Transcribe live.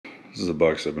This is a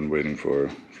box I've been waiting for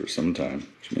some time,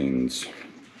 which means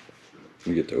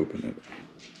we get to open it.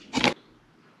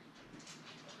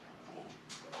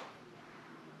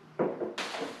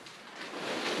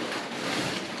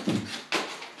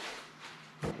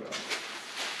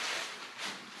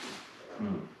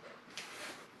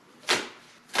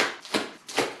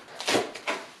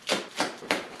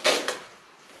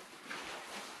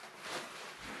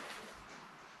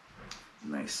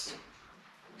 Nice.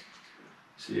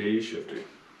 CAE Shifter.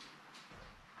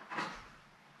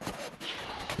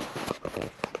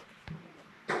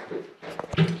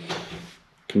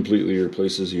 Completely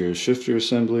replaces your shifter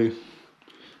assembly.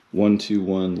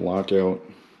 1-2-1 lockout.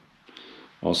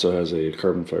 Also has a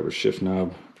carbon fiber shift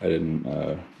knob. I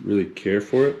didn't really care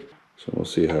for it, so we'll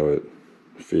see how it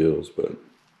feels, but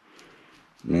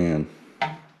man,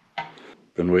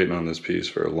 been waiting on this piece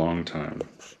for a long time.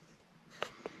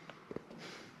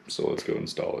 So let's go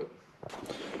install it.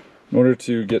 In order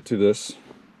to get to this,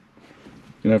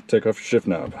 you're gonna have to take off your shift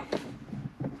knob.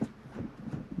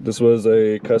 This was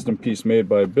a custom piece made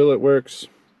by Billet Works.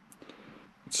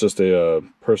 It's just a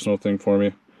personal thing for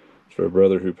me. It's for a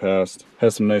brother who passed.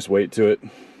 Has some nice weight to it. I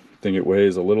think it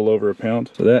weighs a little over a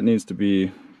pound. So that needs to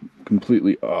be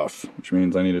completely off, which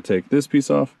means I need to take this piece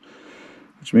off,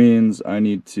 which means I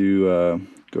need to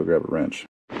go grab a wrench.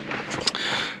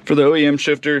 For the OEM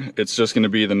shifter, it's just going to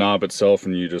be the knob itself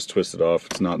and you just twist it off.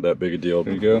 It's not that big a deal.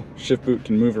 There you go. Shift boot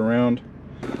can move around.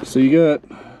 So you got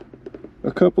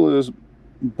a couple of those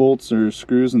bolts or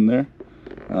screws in there.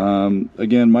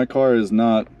 Again, my car is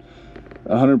not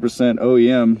 100%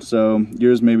 OEM, so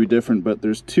yours may be different, but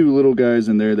there's two little guys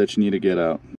in there that you need to get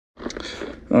out.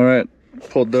 All right,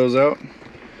 pulled those out.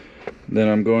 Then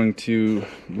I'm going to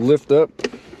lift up.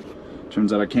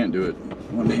 Turns out I can't do it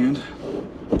one hand.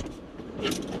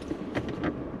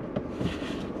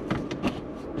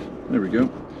 There we go.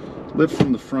 Lift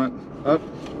from the front up,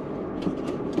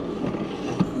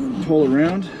 pull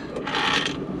around.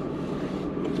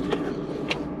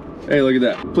 Hey, look at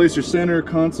that. Place your center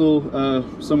console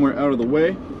somewhere out of the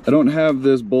way. I don't have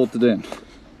this bolted in.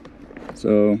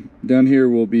 So down here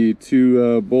will be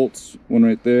two bolts, one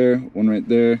right there,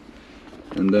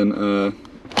 and then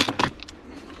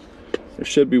there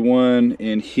should be one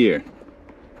in here.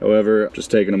 However, I'm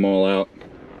just taking them all out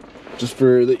just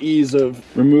for the ease of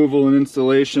removal and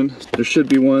installation. There should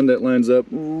be one that lines up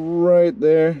right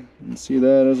there. You can see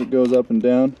that as it goes up and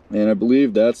down. And I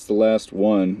believe that's the last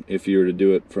one if you were to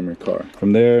do it from your car.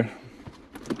 From there,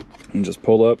 you can just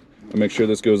pull up and make sure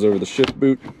this goes over the shift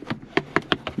boot.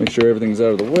 Make sure everything's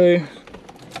out of the way.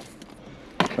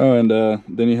 Oh, and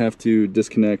then you have to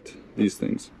disconnect these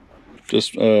things.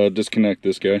 Just disconnect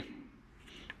this guy,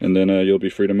 and then you'll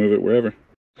be free to move it wherever.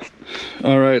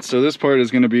 All right, so this part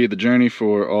is going to be the journey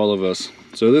for all of us.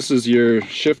 So this is your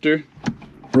shifter,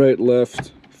 right,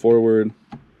 left, forward,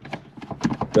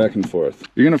 back and forth.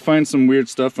 You're going to find some weird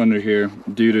stuff under here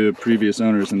due to previous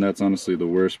owners, and that's honestly the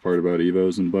worst part about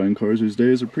Evos and buying cars these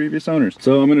days are previous owners.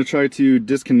 So I'm going to try to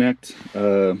disconnect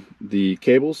the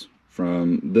cables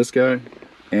from this guy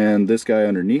and this guy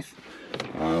underneath.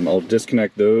 I'll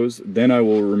disconnect those, then I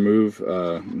will remove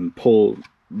and pull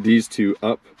these two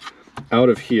up out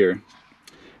of here,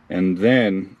 and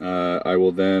then I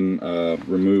will then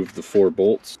remove the 4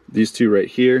 bolts, these two right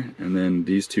here and then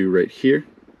these two right here.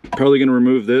 Probably going to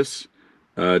remove this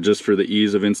just for the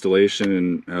ease of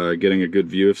installation and getting a good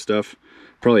view of stuff.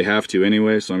 Probably have to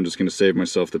anyway, so I'm just going to save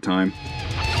myself the time.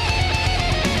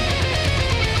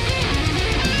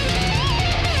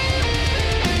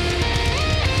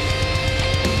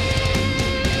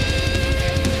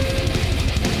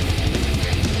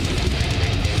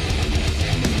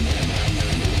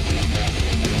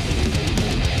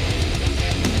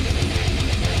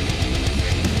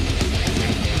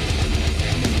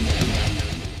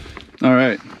 All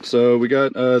right, so we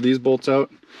got these bolts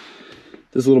out,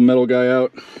 this little metal guy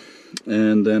out,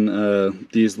 and then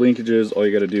these linkages, all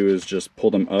you got to do is just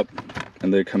pull them up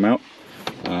and they come out.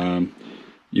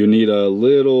 You need a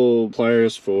little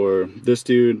pliers for this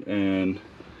dude, and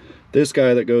this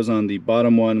guy that goes on the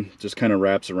bottom one just kind of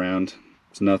wraps around.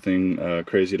 It's nothing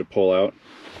crazy to pull out.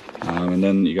 And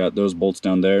then you got those bolts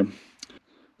down there.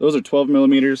 Those are 12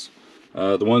 millimeters.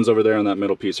 The ones over there on that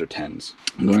middle piece are 10s.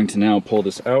 I'm going to now pull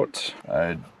this out.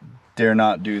 I dare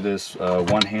not do this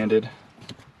one-handed.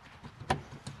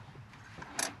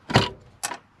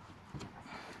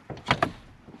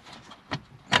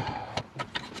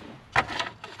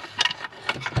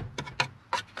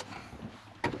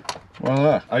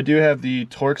 Voila! I do have the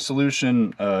Torque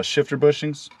Solution shifter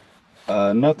bushings.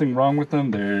 Nothing wrong with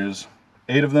them. There's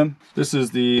 8 of them. This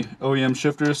is the OEM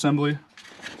shifter assembly.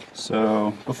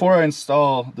 So before I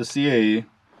install the CAE,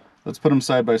 let's put them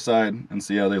side by side and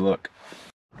see how they look.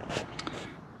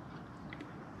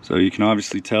 So you can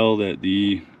obviously tell that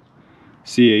the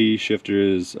CAE shifter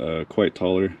is quite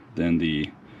taller than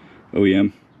the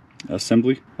OEM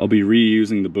assembly. I'll be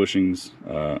reusing the bushings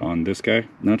on this guy.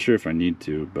 Not sure if I need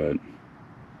to, but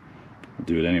I'll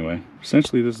do it anyway.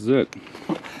 Essentially, this is it.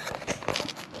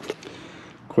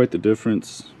 Quite the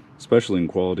difference, especially in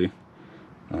quality.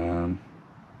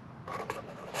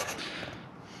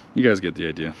 You guys get the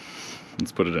idea.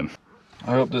 Let's put it in.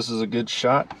 I hope this is a good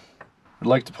shot. I'd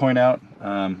like to point out,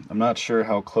 I'm not sure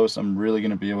how close I'm really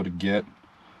going to be able to get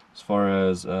as far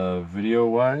as video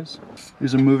wise.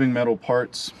 These are moving metal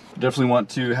parts. Definitely want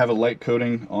to have a light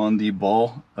coating on the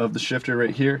ball of the shifter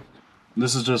right here.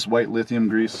 This is just white lithium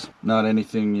grease, not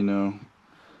anything, you know,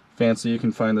 fancy. You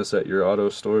can find this at your auto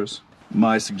stores.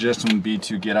 My suggestion would be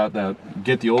to get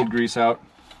the old grease out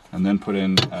and then put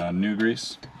in new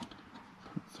grease.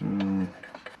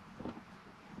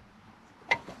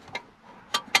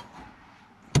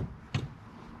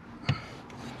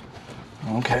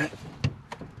 Okay,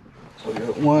 so we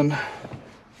got one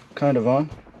kind of on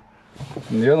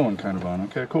and the other one kind of on.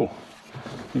 Okay, cool. I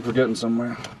think we're getting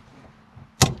somewhere.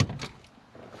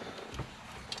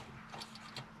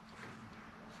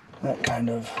 That kind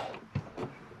of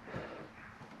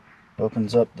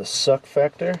opens up the suck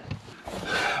factor.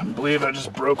 I believe I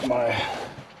just broke my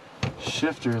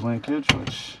shifter linkage,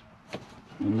 which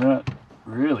that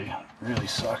really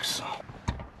sucks.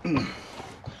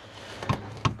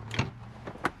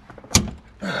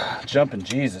 Jumping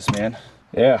Jesus, man.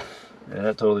 Yeah,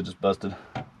 that totally just busted.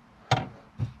 Let's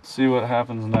see what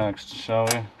happens next, shall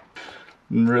we?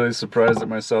 I'm really surprised at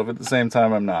myself. At the same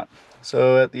time, I'm not.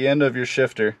 So at the end of your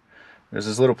shifter, there's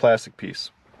this little plastic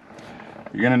piece.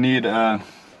 You're gonna need to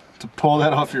pull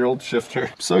that off your old shifter.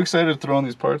 I'm so excited to throw on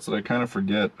these parts that I kind of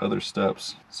forget other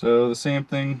steps. So the same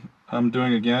thing I'm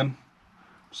doing again,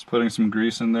 just putting some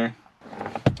grease in there.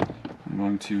 I'm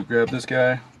going to grab this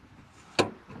guy.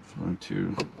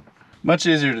 Much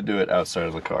easier to do it outside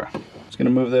of the car. Just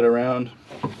gonna move that around.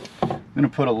 I'm gonna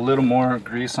put a little more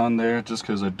grease on there just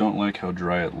because I don't like how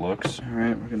dry it looks. All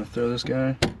right, we're gonna throw this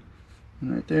guy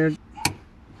right there.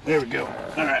 There we go.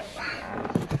 All right.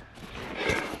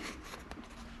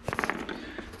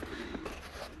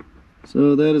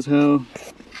 So that is how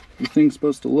the thing's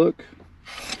supposed to look.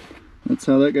 That's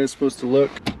how that guy's supposed to look.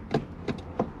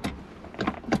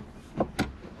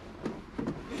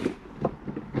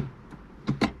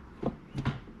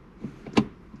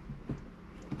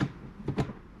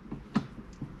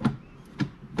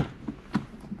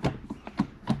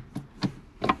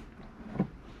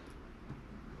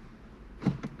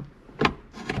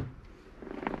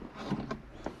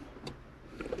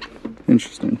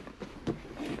 Interesting.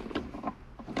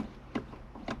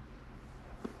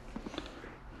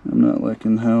 I'm not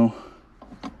liking how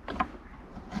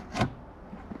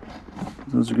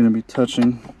those are going to be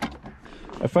touching.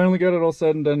 I finally got it all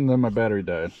said and done, and then my battery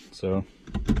died. So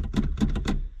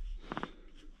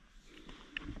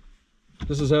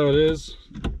this is how it is.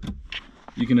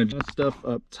 You can adjust stuff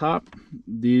up top.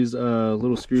 These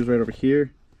little screws right over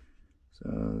here. So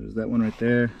there's that one right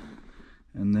there,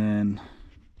 and then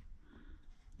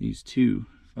these two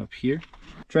up here.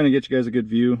 I'm trying to get you guys a good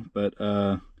view, but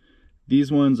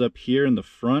these ones up here in the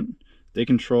front, they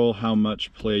control how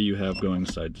much play you have going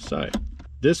side to side.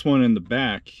 This one in the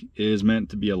back is meant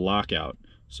to be a lockout.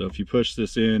 So if you push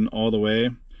this in all the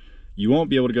way, you won't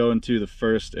be able to go into the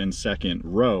first and second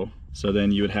row. So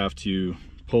then you would have to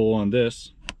pull on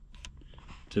this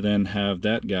to then have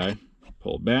that guy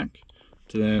pull back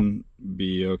to then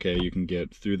be okay. You can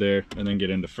get through there and then get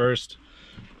into first.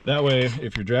 That way,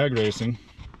 if you're drag racing,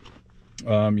 you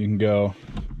can go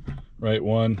right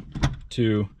 1,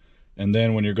 2, and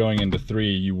then when you're going into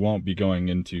 3, you won't be going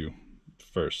into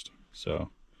first.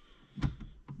 So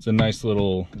it's a nice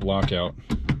little lockout,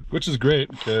 which is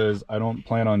great because I don't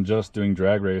plan on just doing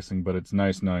drag racing, but it's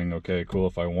nice knowing, okay, cool,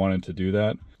 if I wanted to do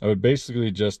that, I would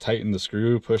basically just tighten the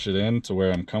screw, push it in to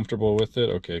where I'm comfortable with it.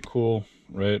 Okay, cool,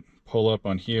 right? Pull up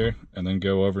on here and then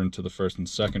go over into the first and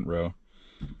second row.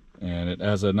 And it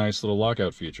has a nice little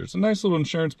lockout feature. It's a nice little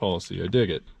insurance policy. I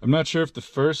dig it. I'm not sure if the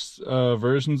first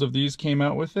versions of these came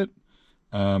out with it.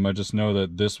 I just know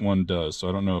that this one does. So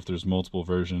I don't know if there's multiple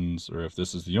versions or if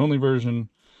this is the only version.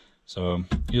 So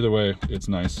either way, it's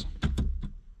nice.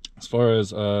 As far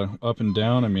as up and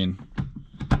down, I mean,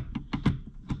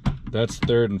 that's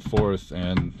third and fourth,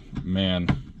 and man,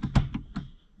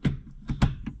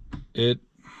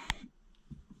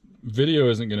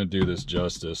 video isn't gonna do this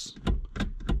justice.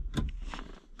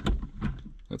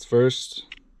 That's first,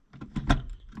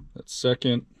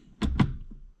 second,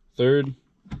 third,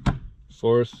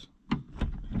 fourth,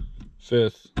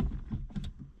 fifth,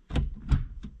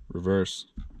 reverse.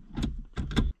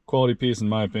 Quality piece in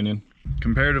my opinion.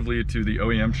 Comparatively to the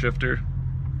OEM shifter,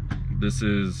 this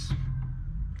is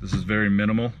very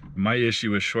minimal. My issue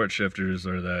with short shifters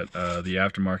are that the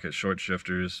aftermarket short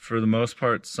shifters, for the most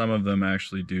part, some of them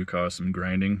actually do cause some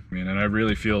grinding. I mean, and I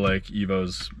really feel like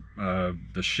Evo's,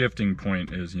 the shifting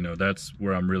point is, you know, that's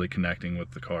where I'm really connecting with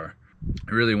the car.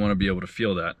 I really want to be able to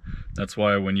feel that. That's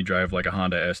why when you drive like a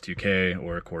Honda S2K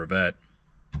or a Corvette,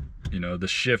 you know, the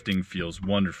shifting feels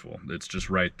wonderful. It's just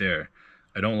right there.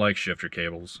 I don't like shifter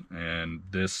cables, and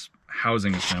this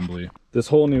housing assembly, this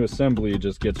whole new assembly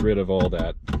just gets rid of all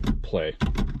that play.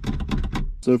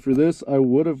 So for this, I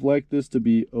would have liked this to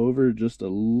be over just a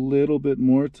little bit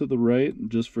more to the right,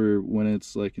 just for when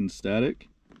it's like in static,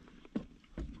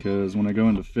 because when I go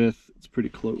into fifth, it's pretty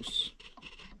close.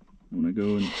 When I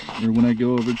go in, or when I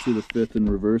go over to the fifth and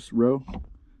reverse row,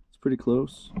 it's pretty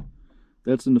close.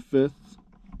 That's into fifth.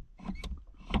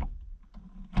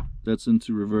 That's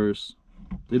into reverse.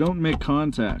 They don't make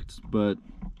contact, but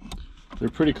they're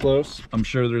pretty close. I'm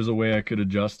sure there's a way I could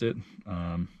adjust it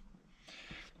to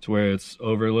where it's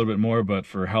over a little bit more, but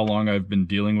for how long I've been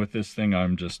dealing with this thing,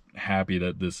 I'm just happy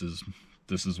that this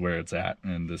is where it's at,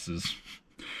 and this is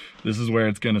where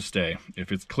it's gonna stay.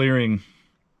 If it's clearing,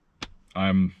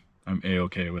 I'm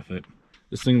a-okay with it.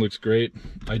 This thing looks great.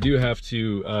 I do have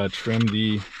to trim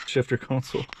the shifter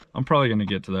console. I'm probably gonna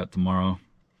get to that tomorrow.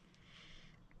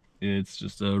 It's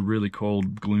just a really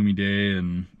cold, gloomy day,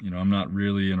 and you know, I'm not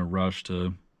really in a rush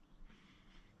to,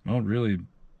 well, really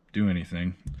do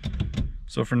anything.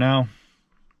 So for now,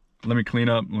 let me clean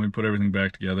up, let me put everything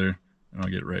back together, and I'll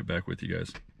get right back with you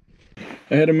guys.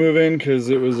 I had to move in because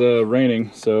it was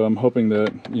raining, so I'm hoping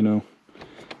that, you know,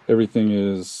 everything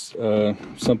is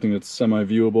something that's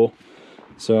semi-viewable.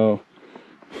 So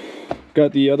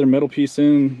got the other metal piece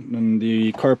in, and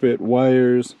the carpet,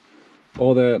 wires,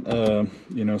 all that,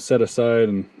 you know, set aside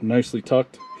and nicely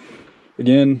tucked.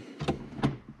 Again,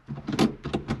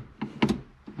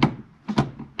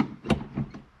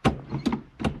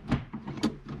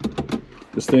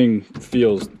 this thing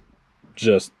feels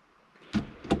just,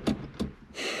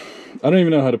 I don't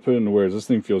even know how to put it into words. This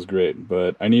thing feels great,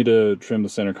 but I need to trim the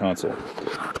center console.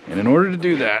 And in order to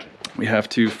do that, we have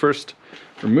to first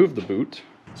remove the boot.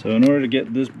 So in order to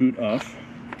get this boot off,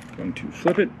 I'm going to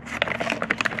flip it.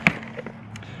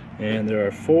 And there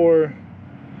are 4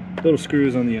 little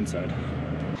screws on the inside.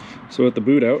 So with the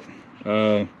boot out,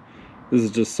 this is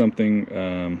just something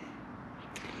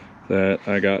that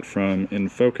I got from In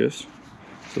Focus.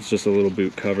 So it's just a little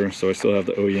boot cover, so I still have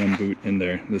the OEM boot in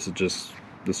there. This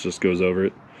just goes over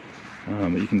it.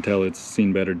 But you can tell it's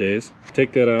seen better days.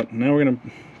 Take that out. Now we're gonna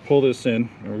pull this in,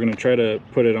 and we're gonna try to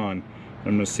put it on.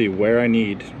 I'm gonna see where I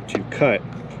need to cut.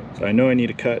 So I know I need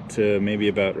to cut to maybe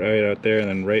about right out there, and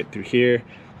then right through here,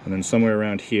 and then somewhere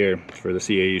around here for the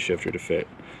CAE shifter to fit.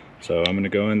 So I'm gonna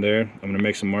go in there, I'm gonna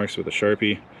make some marks with a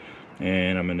Sharpie,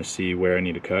 and I'm gonna see where I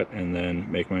need to cut and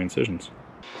then make my incisions.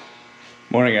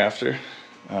 Morning after.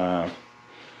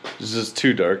 This is just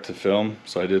too dark to film,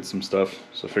 so I did some stuff,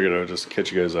 so I figured I would just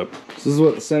catch you guys up. This is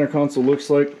what the center console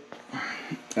looks like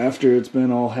after it's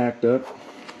been all hacked up.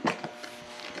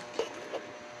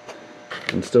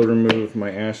 And still remove my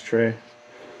ashtray.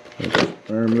 I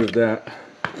removed that.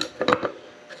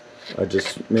 I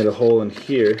just made a hole in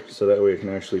here so that way it can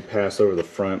actually pass over the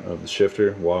front of the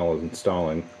shifter while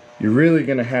installing. You're really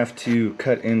going to have to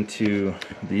cut into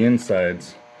the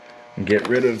insides and get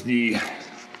rid of the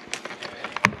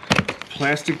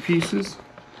plastic pieces.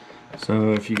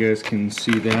 So if you guys can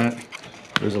see that,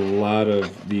 there's a lot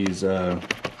of these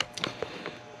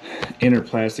inner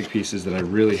plastic pieces that I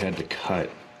really had to cut.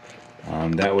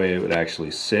 That way it would actually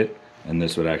sit, and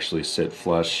this would actually sit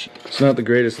flush. It's not the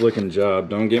greatest looking job,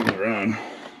 don't get me wrong.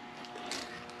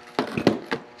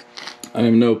 I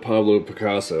am no Pablo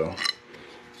Picasso,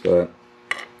 but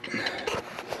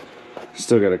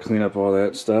still got to clean up all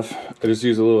that stuff. I just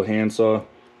used a little handsaw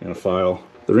and a file.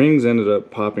 The rings ended up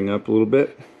popping up a little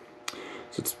bit,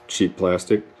 so it's cheap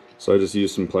plastic. So I just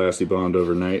used some Plasti-Bond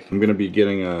overnight. I'm going to be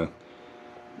getting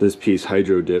this piece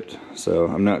hydro dipped, so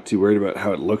I'm not too worried about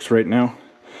how it looks right now.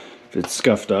 If it's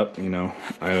scuffed up, you know,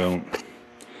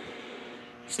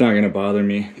 it's not going to bother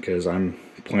me because I'm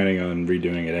planning on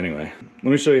redoing it anyway.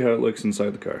 Let me show you how it looks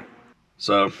inside the car.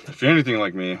 So if you're anything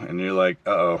like me and you're like,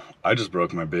 uh-oh, I just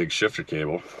broke my big shifter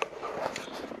cable,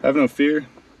 have no fear.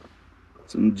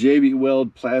 Some JB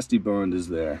Weld Plasti-Bond is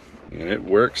there, and it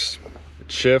works.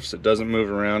 It shifts, it doesn't move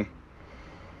around.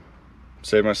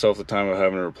 Save myself the time of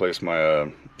having to replace my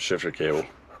shifter cable.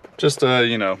 Just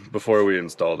you know, before we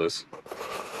install this.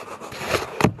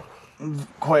 I'm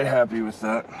quite happy with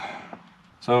that.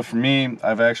 So for me,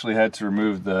 I've actually had to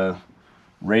remove the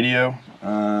radio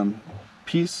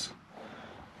piece,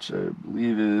 which I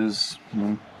believe is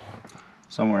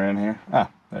somewhere in here. Ah,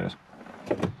 there it is.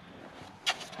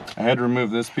 I had to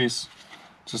remove this piece.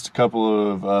 Just a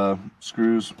couple of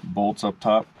screws, bolts up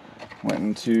top. Went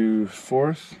into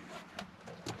 4th.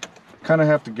 Kind of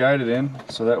have to guide it in,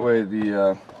 so that way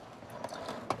the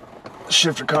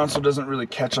shifter console doesn't really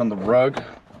catch on the rug.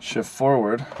 Shift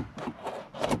forward.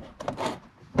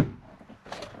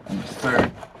 And the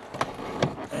 3rd.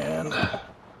 And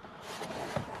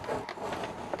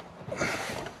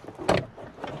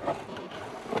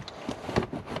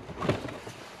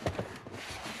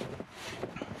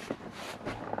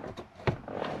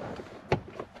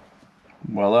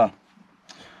voila.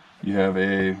 You have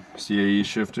a CAE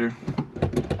shifter.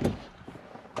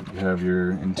 You have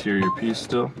your interior piece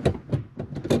still.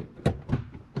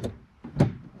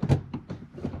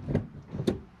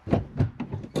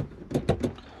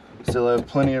 Still have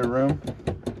plenty of room.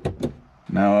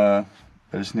 Now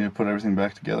I just need to put everything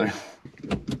back together.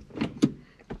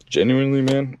 Genuinely,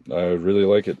 man, I really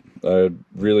like it. I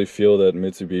really feel that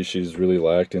Mitsubishi's really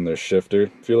lacked in their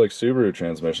shifter. I feel like Subaru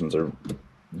transmissions are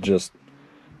just,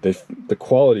 the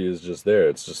quality is just there.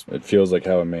 It's just, it feels like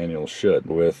how a manual should.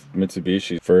 With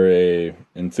Mitsubishi, for a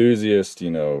enthusiast,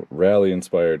 you know, rally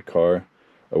inspired car,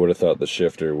 I would have thought the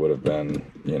shifter would have been,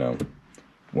 you know,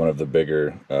 one of the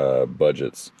bigger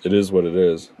budgets. It is what it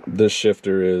is. This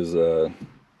shifter is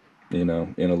you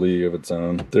know, in a league of its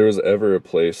own. If there was ever a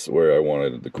place where I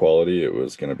wanted the quality, it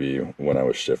was gonna be when I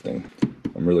was shifting.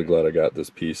 I'm really glad I got this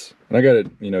piece. And I got it,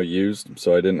 you know, used,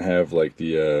 so I didn't have like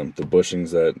the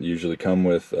bushings that usually come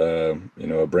with, you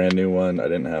know, a brand new one. I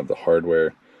didn't have the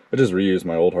hardware. I just reused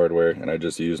my old hardware, and I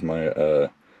just used my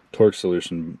torque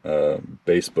solution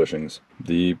base bushings.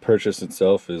 The purchase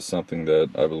itself is something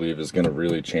that I believe is gonna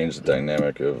really change the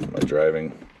dynamic of my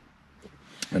driving,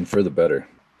 and for the better.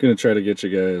 Gonna try to get you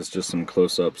guys just some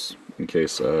close-ups in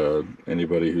case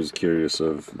anybody who's curious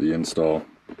of the install,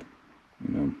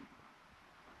 you know.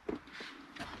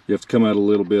 You have to come out a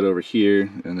little bit over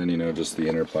here, and then, you know, just the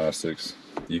inner plastics.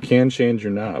 You can change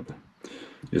your knob.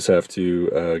 You just have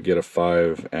to get a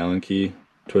 5 Allen key,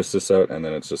 twist this out, and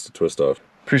then it's just a twist off.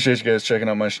 Appreciate you guys checking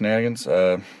out my shenanigans.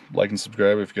 Like and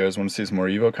subscribe if you guys want to see some more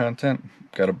Evo content.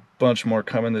 Got a bunch more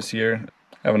coming this year.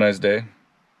 Have a nice day.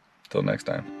 Till next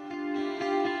time.